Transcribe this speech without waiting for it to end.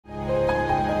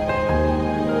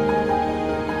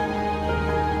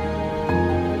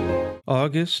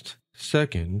August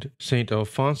 2nd, Saint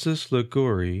Alphonsus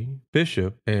Liguori,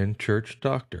 bishop and church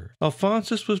doctor.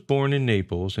 Alphonsus was born in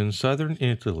Naples in southern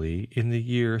Italy in the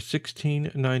year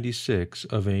 1696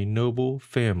 of a noble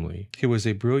family. He was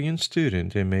a brilliant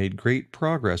student and made great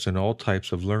progress in all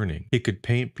types of learning. He could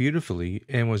paint beautifully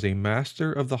and was a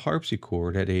master of the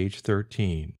harpsichord at age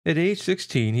 13. At age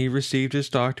 16, he received his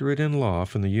doctorate in law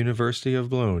from the University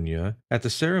of Bologna. At the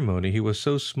ceremony, he was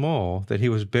so small that he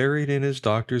was buried in his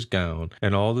doctor's gown,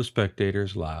 and all the spectators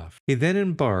laughed. He then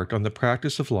embarked on the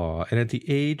practice of law, and at the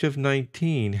age of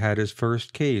 19 had his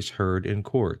first case heard in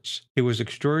courts. He was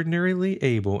extraordinarily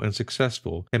able and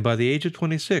successful, and by the age of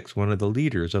 26 one of the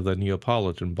leaders of the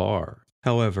Neapolitan bar.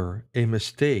 However, a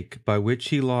mistake by which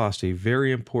he lost a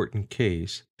very important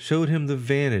case showed him the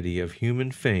vanity of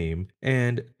human fame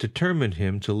and determined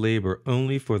him to labor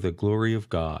only for the glory of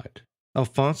God.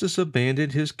 Alphonsus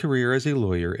abandoned his career as a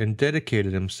lawyer and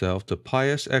dedicated himself to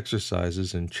pious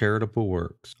exercises and charitable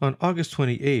works. On August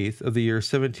 28th of the year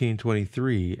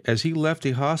 1723, as he left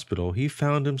a hospital, he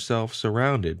found himself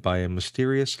surrounded by a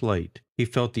mysterious light. He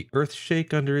felt the earth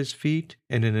shake under his feet,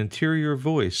 and an interior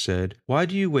voice said, "Why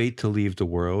do you wait to leave the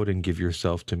world and give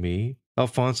yourself to me?"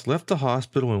 Alphonse left the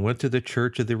hospital and went to the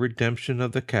Church of the Redemption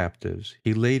of the Captives.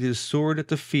 He laid his sword at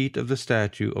the feet of the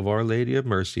statue of Our Lady of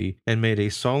Mercy and made a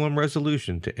solemn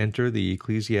resolution to enter the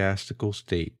ecclesiastical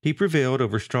state. He prevailed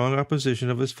over strong opposition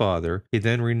of his father. He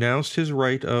then renounced his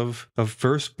right of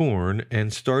firstborn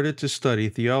and started to study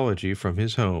theology from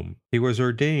his home. He was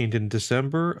ordained in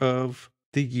December of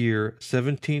the year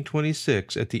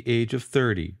 1726 at the age of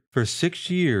 30. For 6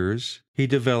 years, he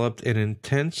developed an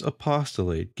intense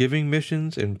apostolate, giving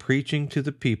missions and preaching to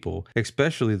the people,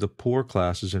 especially the poor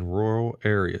classes in rural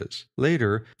areas.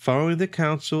 Later, following the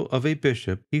counsel of a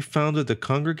bishop, he founded the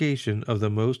Congregation of the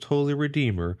Most Holy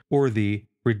Redeemer, or the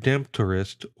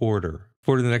Redemptorist Order.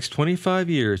 For the next 25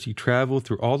 years, he traveled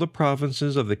through all the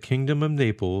provinces of the Kingdom of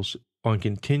Naples on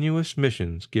continuous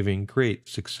missions, giving great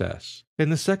success. In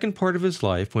the second part of his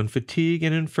life, when fatigue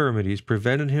and infirmities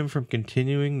prevented him from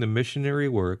continuing the missionary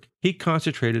work, he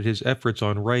concentrated his efforts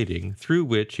on writing, through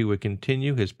which he would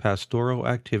continue his pastoral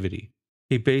activity.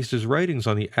 He based his writings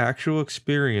on the actual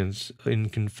experience in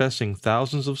confessing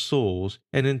thousands of souls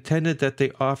and intended that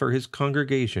they offer his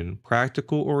congregation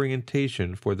practical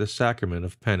orientation for the sacrament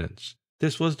of penance.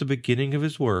 This was the beginning of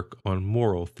his work on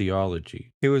moral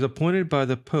theology. He was appointed by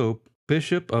the Pope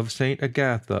Bishop of St.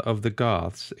 Agatha of the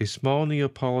Goths, a small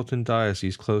Neapolitan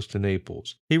diocese close to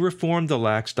Naples. He reformed the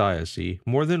lax diocese,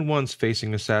 more than once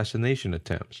facing assassination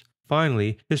attempts.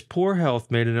 Finally, his poor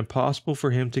health made it impossible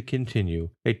for him to continue.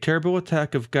 A terrible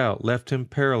attack of gout left him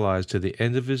paralyzed to the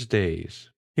end of his days.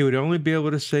 He would only be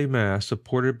able to say Mass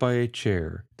supported by a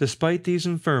chair. Despite these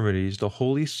infirmities, the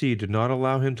Holy See did not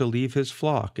allow him to leave his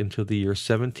flock until the year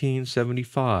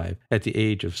 1775 at the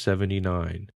age of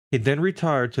 79. He then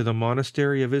retired to the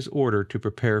monastery of his order to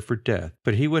prepare for death,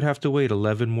 but he would have to wait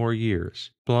 11 more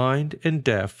years. Blind and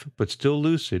deaf, but still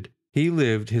lucid, he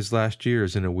lived his last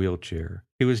years in a wheelchair.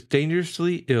 He was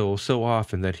dangerously ill so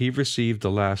often that he received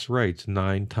the last rites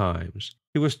 9 times.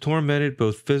 He was tormented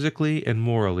both physically and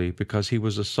morally because he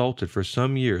was assaulted for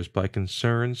some years by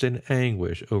concerns and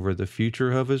anguish over the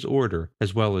future of his order,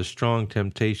 as well as strong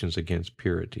temptations against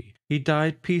purity. He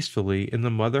died peacefully in the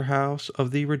mother house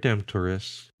of the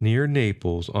Redemptorists near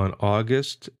Naples on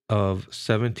August of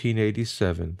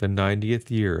 1787, the 90th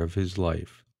year of his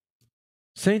life.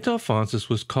 Saint Alphonsus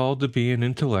was called to be an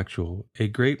intellectual, a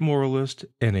great moralist,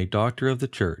 and a doctor of the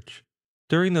Church.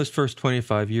 During those first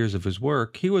 25 years of his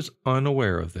work, he was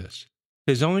unaware of this.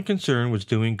 His only concern was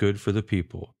doing good for the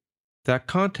people. That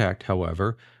contact,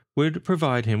 however, would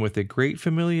provide him with a great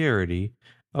familiarity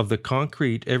of the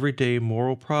concrete, everyday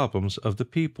moral problems of the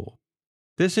people.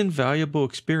 This invaluable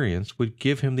experience would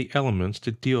give him the elements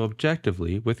to deal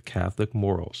objectively with Catholic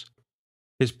morals.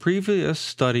 His previous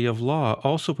study of law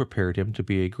also prepared him to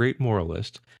be a great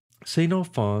moralist. Saint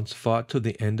Alphonse fought to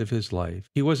the end of his life.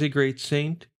 He was a great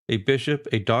saint, a bishop,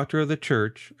 a doctor of the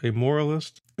Church, a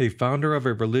moralist, a founder of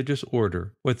a religious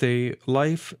order. With a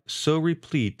life so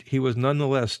replete, he was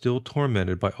nonetheless still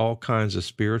tormented by all kinds of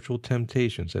spiritual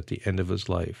temptations at the end of his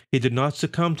life. He did not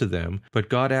succumb to them, but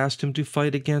God asked him to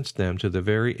fight against them to the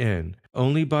very end.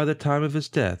 Only by the time of his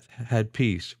death had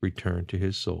peace returned to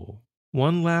his soul.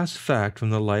 One last fact from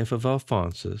the life of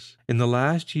Alphonsus. In the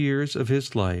last years of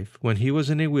his life, when he was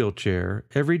in a wheelchair,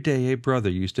 every day a brother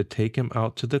used to take him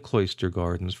out to the cloister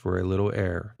gardens for a little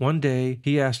air. One day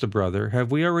he asked the brother, "Have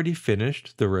we already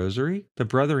finished the rosary?" The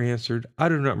brother answered, "I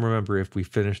do not remember if we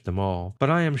finished them all, but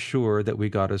I am sure that we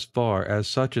got as far as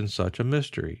such and such a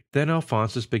mystery." Then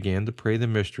Alphonsus began to pray the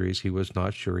mysteries he was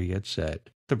not sure he had said.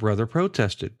 The brother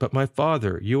protested, "But my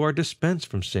father, you are dispensed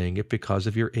from saying it because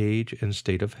of your age and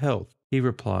state of health." He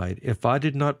replied, "If I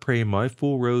did not pray my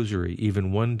full rosary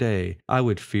even one day, I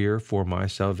would fear for my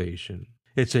salvation."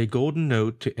 It's a golden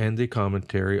note to end the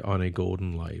commentary on a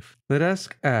golden life. Let us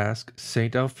ask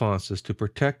St. Alphonsus to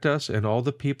protect us and all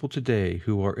the people today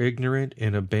who are ignorant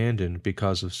and abandoned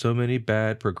because of so many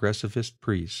bad progressivist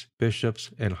priests,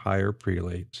 bishops, and higher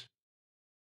prelates.